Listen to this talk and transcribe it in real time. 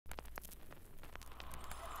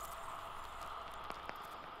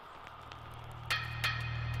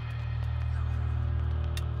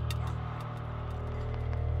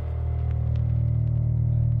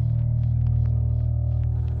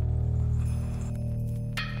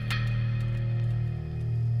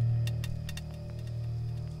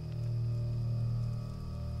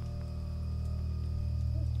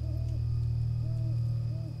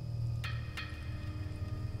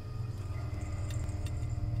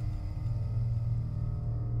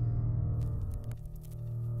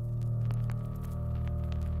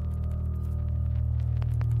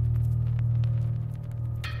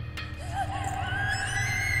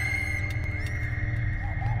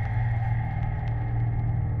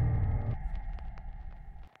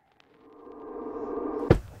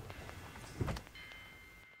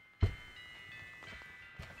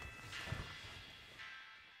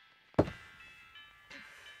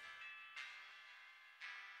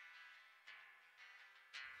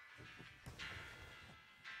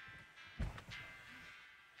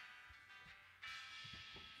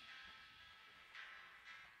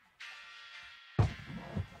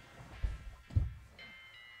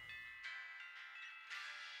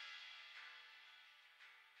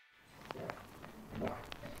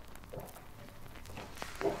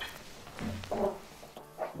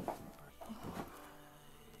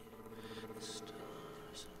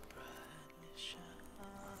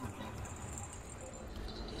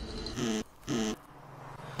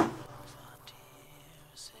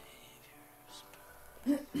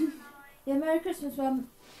Christmas one.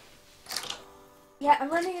 Yeah, I'm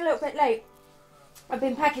running a little bit late. I've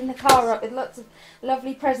been packing the car up with lots of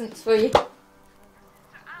lovely presents for you.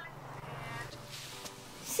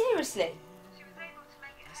 Seriously? She was able to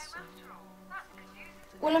make it home after all. That's good news,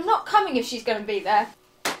 isn't it? Well, I'm not coming if she's going to be there.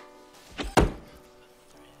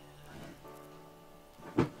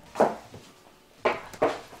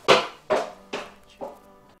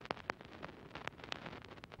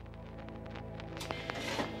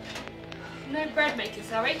 No bread maker,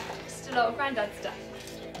 sorry. Just a lot of Grandad's stuff.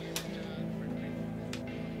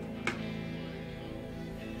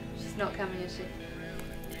 She's not coming, is she?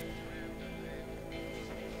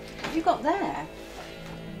 What have you got there?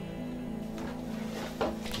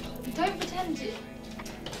 Don't pretend you.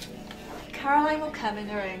 Caroline will come in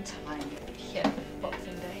her own time. Yeah,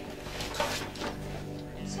 Boxing Day.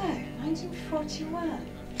 So, 1941.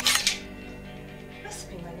 Must have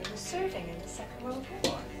been when he was serving in the Second World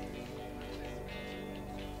War.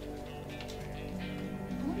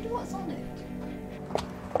 I wonder what's on it.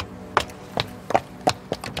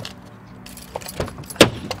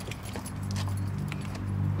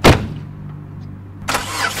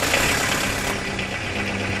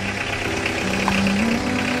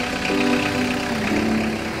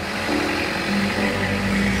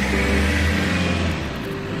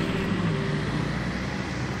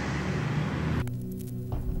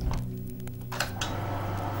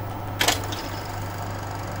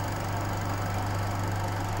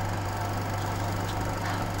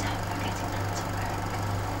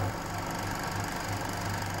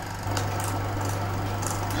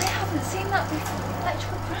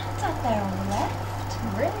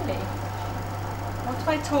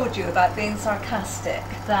 I told you about being sarcastic.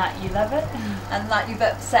 That you love it? And that you've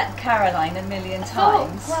upset Caroline a million Oh,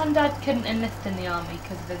 times. Grandad couldn't enlist in the army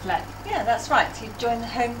because of his leg. Yeah, that's right. He'd joined the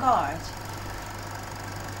Home Guard.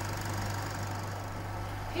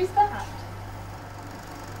 Who's that?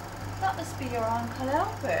 That must be your Uncle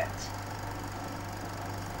Albert.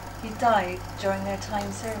 He died during their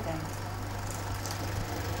time serving.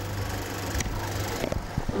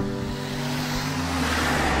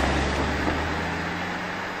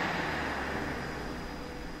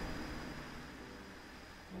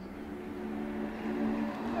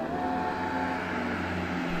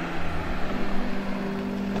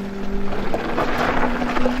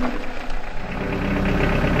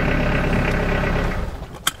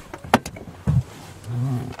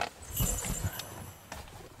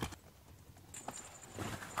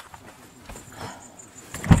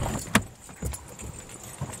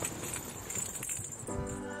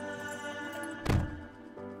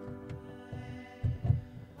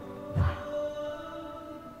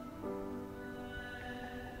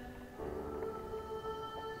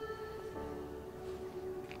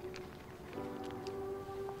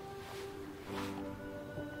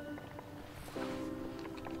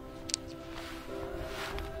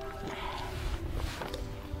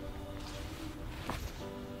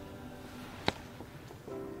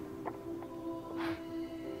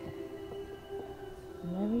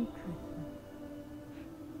 Merry Christmas.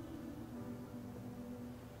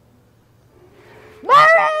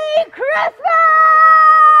 Merry Christmas!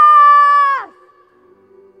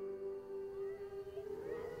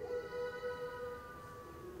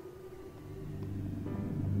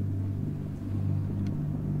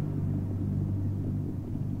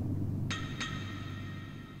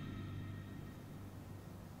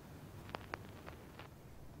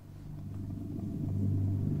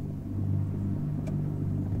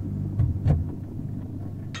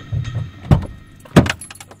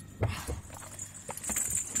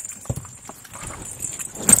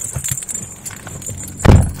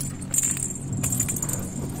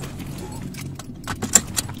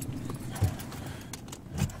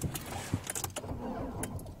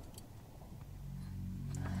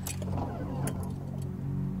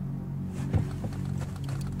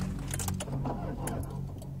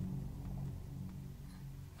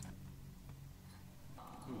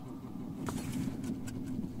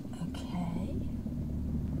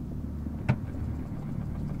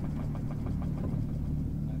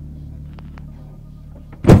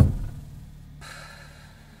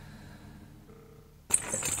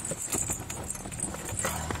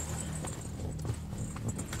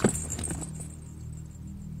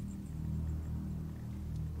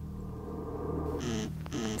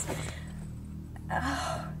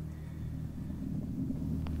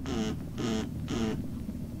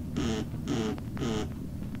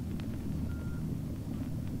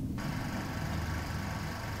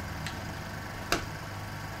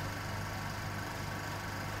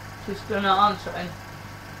 She's still not answering.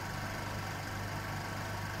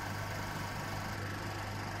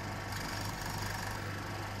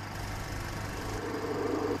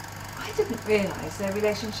 didn't realise their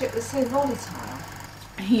relationship was so volatile.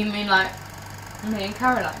 You mean like me and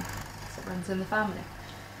Caroline? That runs in the family.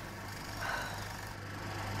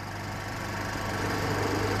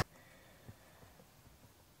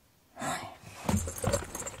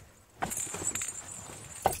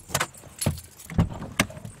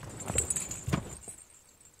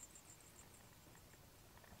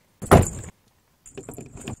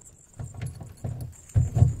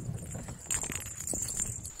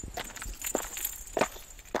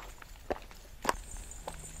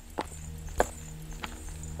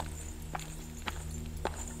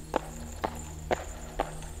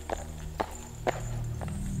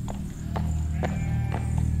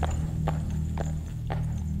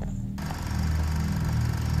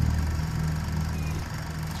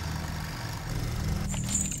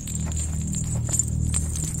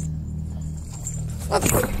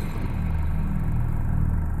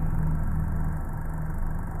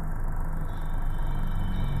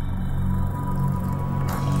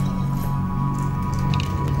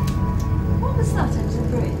 What was that over the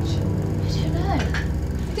bridge? I don't know.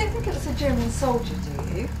 You don't think it was a German soldier, do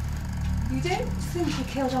you? You don't think he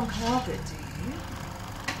killed Uncle Albert, do you?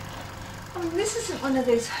 I mean, this isn't one of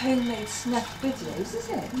those homemade snuff videos, is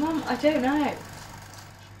it? Mum, I don't know.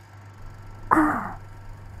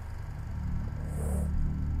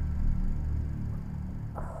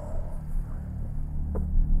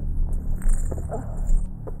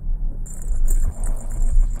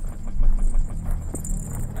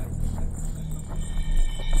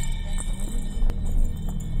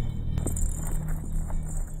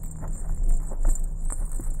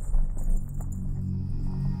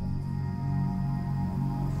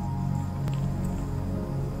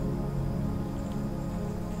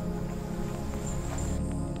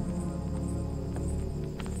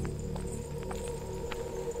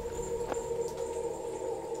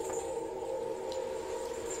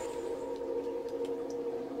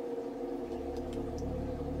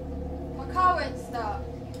 Car won't start.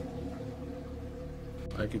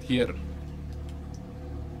 I could hear. Have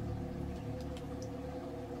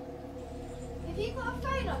you got a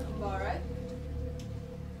phone I can borrow?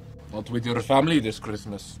 Not with your family this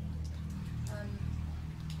Christmas.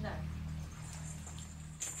 No.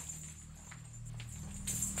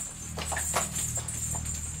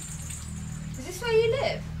 Is this where you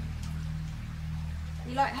live?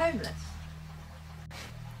 You like homeless?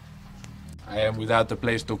 I am without a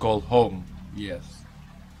place to call home, yes.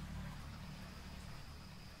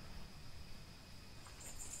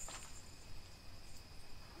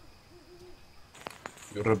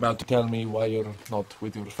 You're about to tell me why you're not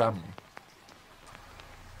with your family.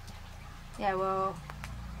 Yeah, well,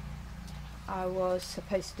 I was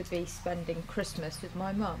supposed to be spending Christmas with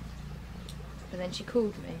my mum. But then she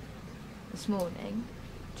called me this morning,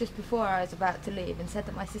 just before I was about to leave, and said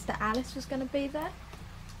that my sister Alice was going to be there.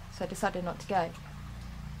 So I decided not to go.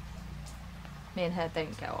 Me and her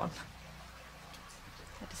don't go on.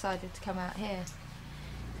 I decided to come out here,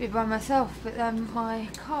 be by myself, but then my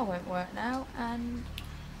car won't work now and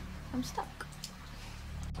I'm stuck.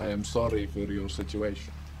 I am sorry for your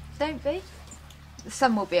situation. Don't be. The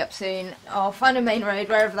sun will be up soon. I'll find a main road,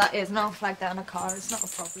 wherever that is, and I'll flag down a car. It's not a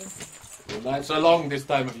problem. The nights are long this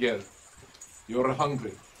time of year. You're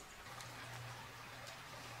hungry.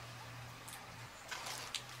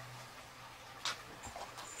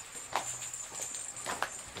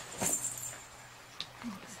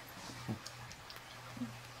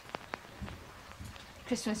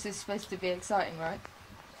 Christmas is supposed to be exciting, right?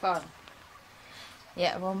 Fun.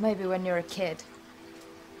 Yeah, well, maybe when you're a kid.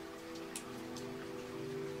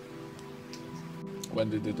 When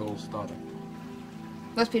did it all start?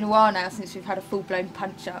 Well, it's been a while now since we've had a full-blown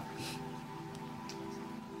punch-up.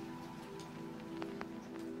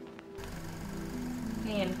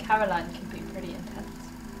 Me and Caroline can be pretty intense.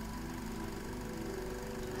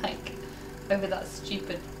 Like, over that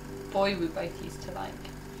stupid boy we both used to like.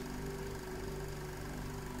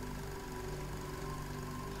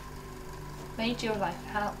 Made your life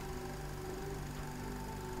hell.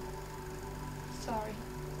 Sorry.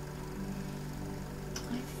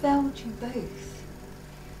 I failed you both.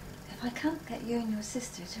 If I can't get you and your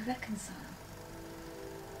sister to reconcile.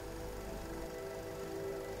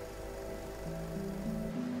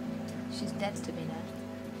 She's dead to me now.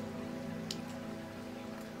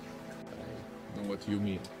 I know what you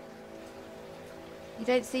mean. You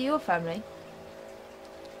don't see your family?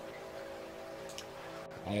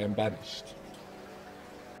 I am banished.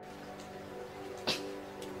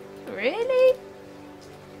 Really?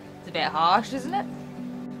 It's a bit harsh, isn't it?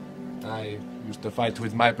 I used to fight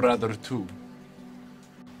with my brother too.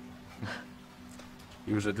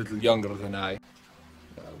 He was a little younger than I.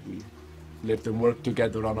 We lived and worked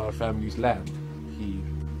together on our family's land. He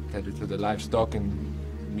headed to the livestock and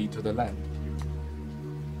me to the land.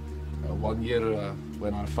 One year,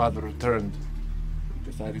 when our father returned,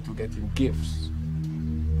 we decided to get him gifts.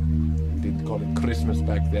 Didn't call it Christmas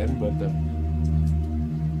back then, but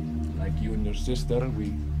like you and your sister,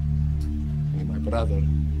 me and my brother,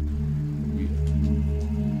 we...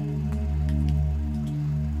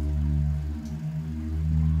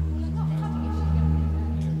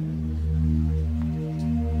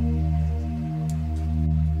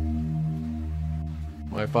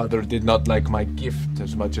 My father did not like my gift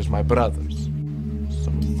as much as my brother's.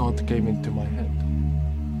 Some thought came into my head,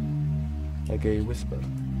 like a whisper.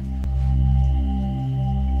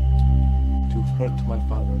 To hurt my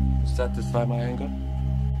father, to satisfy my anger,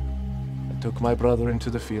 I took my brother into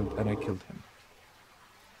the field and I killed him.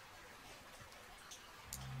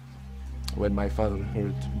 When my father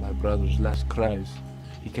heard my brother's last cries,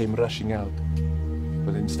 he came rushing out.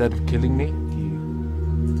 But instead of killing me, he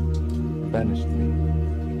banished me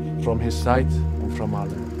from his sight and from our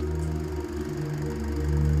land.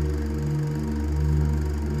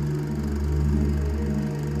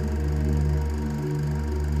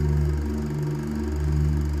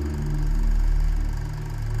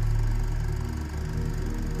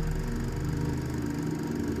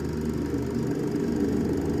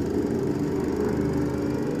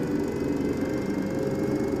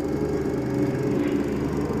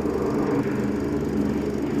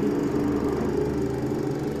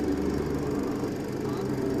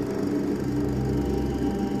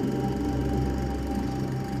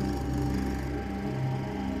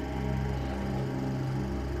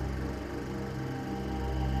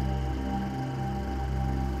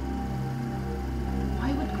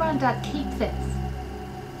 Grandad keep this?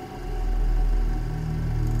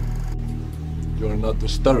 You are not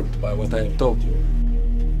disturbed by what I have told you.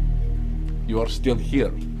 You are still here.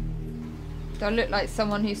 Do I look like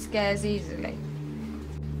someone who scares easily?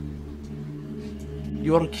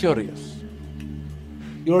 You are curious.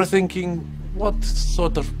 You are thinking, what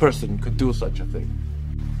sort of person could do such a thing?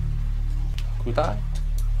 Could I?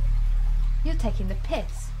 You're taking the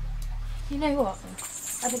piss. You know what?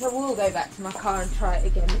 I think I will go back to my car and try it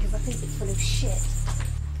again because I think it's full of shit.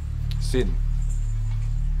 Sin.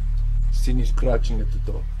 Sin is crouching at the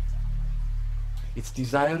door. Its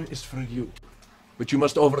desire is for you, but you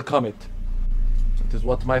must overcome it. It is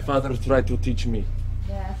what my father tried to teach me.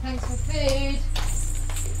 Yeah, thanks for food.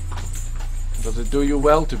 Does it do you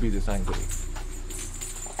well to be this angry?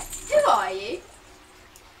 Who are you?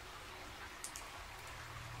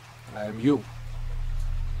 I am you.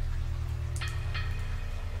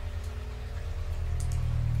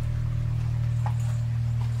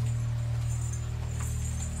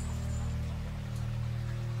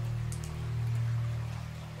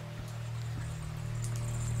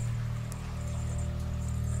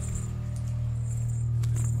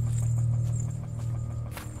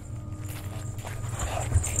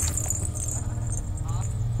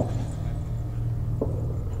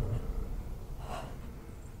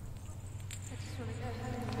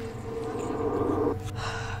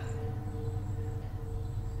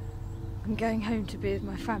 I'm going home to be with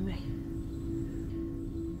my family.